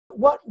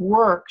what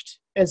worked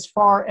as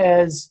far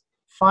as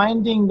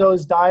finding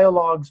those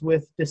dialogues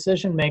with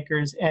decision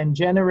makers and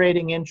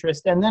generating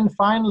interest, and then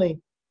finally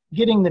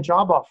getting the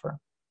job offer?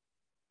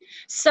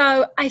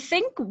 So I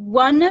think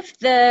one of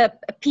the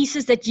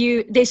pieces that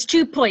there's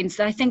 2 points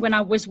that I think when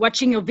I was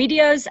watching your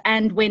videos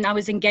and when I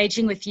was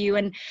engaging with you,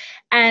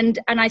 and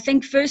I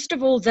think first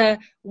of all,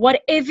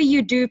 whatever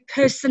you do,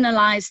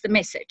 personalize the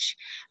message.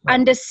 Right.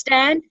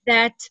 Understand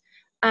that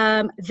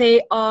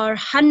there are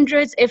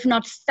hundreds, if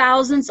not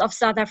thousands, of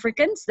South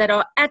Africans that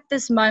are at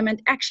this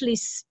moment actually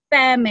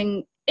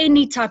spamming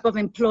any type of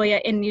employer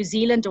in New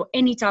Zealand or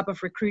any type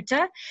of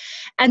recruiter.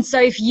 And so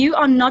if you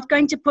are not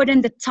going to put in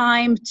the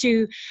time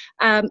to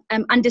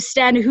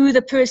understand who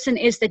the person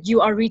is that you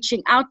are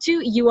reaching out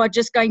to, you are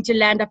just going to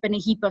land up in a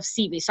heap of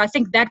CVs. So I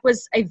think that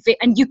was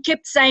and you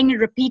kept saying it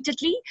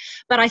repeatedly,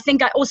 but I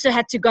think I also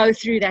had to go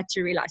through that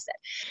to realize that.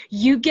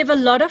 You give a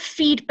lot of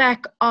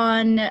feedback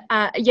on,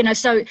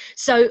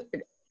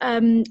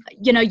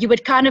 you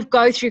would kind of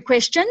go through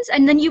questions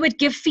and then you would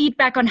give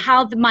feedback on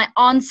how my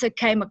answer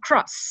came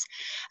across.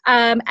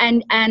 So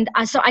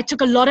I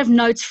took a lot of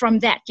notes from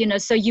that,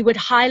 so you would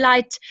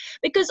highlight,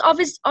 because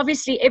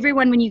obviously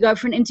everyone, when you go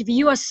for an interview,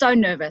 you are so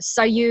nervous.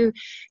 So you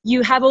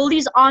have all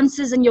these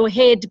answers in your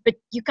head, but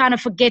you kind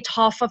of forget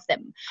half of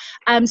them.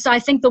 So I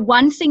think the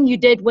one thing you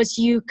did was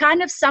you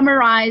kind of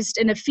summarized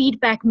in a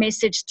feedback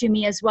message to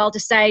me as well to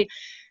say,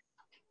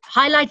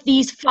 highlight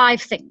these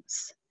 5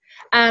 things.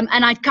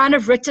 And I'd kind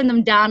of written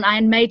them down.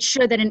 I made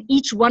sure that in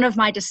each one of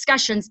my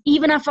discussions,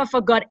 even if I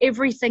forgot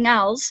everything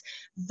else,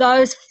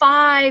 those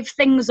 5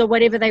 things or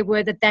whatever they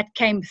were, that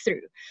came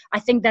through. I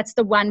think that's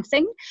the one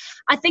thing.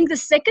 I think the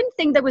second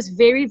thing that was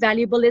very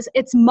valuable is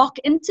it's mock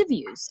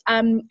interviews,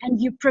 and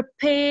you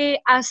prepare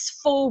us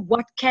for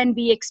what can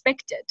be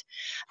expected.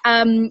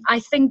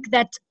 I think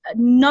that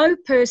no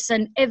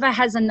person ever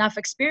has enough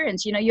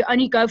experience. You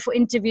only go for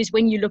interviews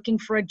when you're looking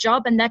for a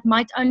job, and that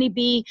might only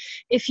be,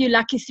 if you're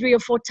lucky, 3 or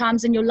 4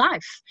 times in your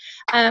life.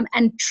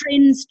 And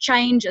trends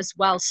change as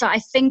well. So I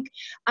think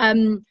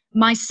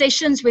my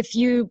sessions with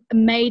you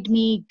made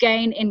me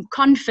gain in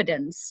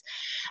confidence.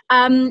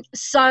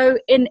 So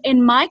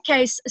in my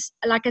case,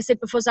 like I said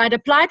before, so I'd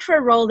applied for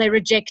a role, they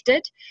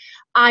rejected.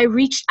 I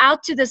reached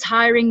out to this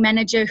hiring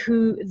manager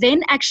who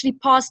then actually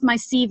passed my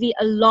CV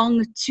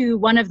along to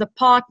one of the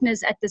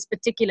partners at this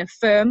particular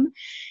firm.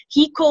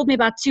 He called me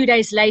about 2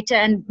 days later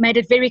and made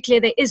it very clear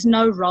there is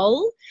no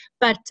role,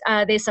 but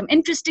there's some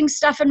interesting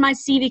stuff in my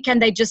CV. Can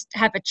they just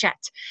have a chat?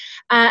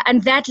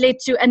 And that led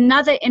to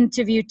another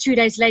interview 2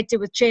 days later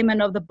with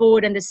chairman of the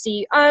board and the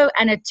CEO,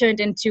 and it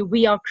turned into,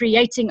 we are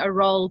creating a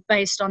role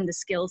based on the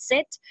skill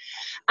set.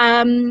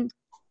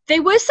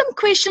 There were some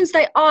questions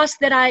they asked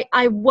that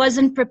I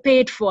wasn't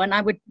prepared for, and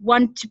I would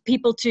want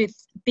people to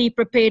be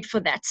prepared for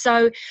that.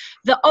 So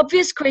the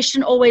obvious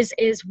question always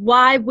is,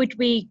 why would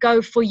we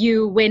go for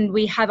you when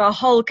we have a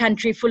whole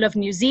country full of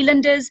New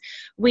Zealanders?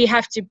 We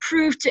have to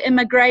prove to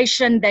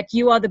immigration that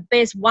you are the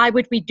best. Why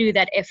would we do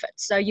that effort?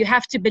 So you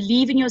have to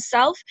believe in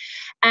yourself.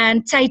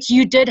 And Tate,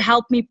 you did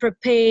help me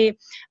prepare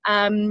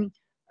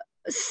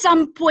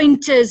some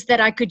pointers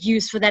that I could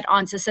use for that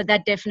answer. So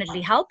that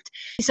definitely helped.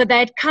 So they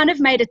had kind of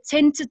made a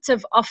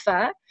tentative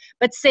offer,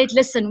 but said,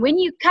 listen, when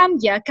you come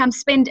here, come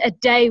spend a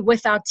day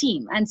with our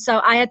team. And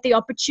so I had the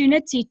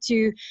opportunity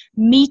to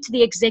meet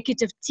the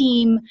executive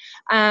team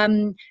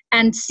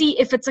and see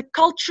if it's a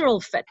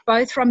cultural fit,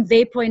 both from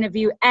their point of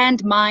view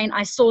and mine.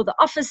 I saw the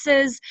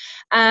offices.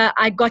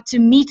 I got to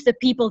meet the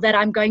people that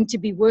I'm going to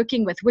be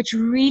working with, which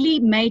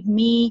really made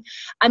me,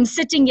 I'm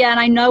sitting here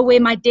and I know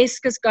where my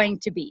desk is going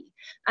to be.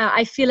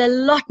 I feel a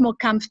lot more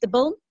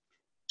comfortable.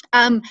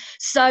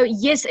 So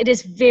yes, it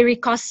is very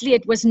costly.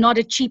 It was not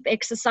a cheap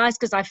exercise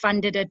because I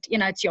funded it,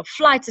 it's your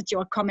flights, it's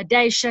your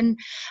accommodation,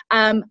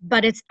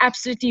 but it's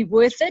absolutely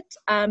worth it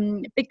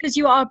because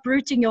you are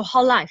uprooting your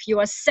whole life. You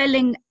are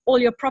selling all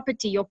your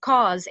property, your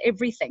cars,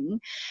 everything.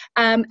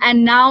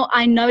 And now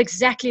I know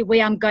exactly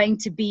where I'm going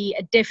to be.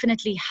 It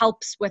definitely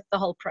helps with the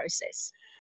whole process.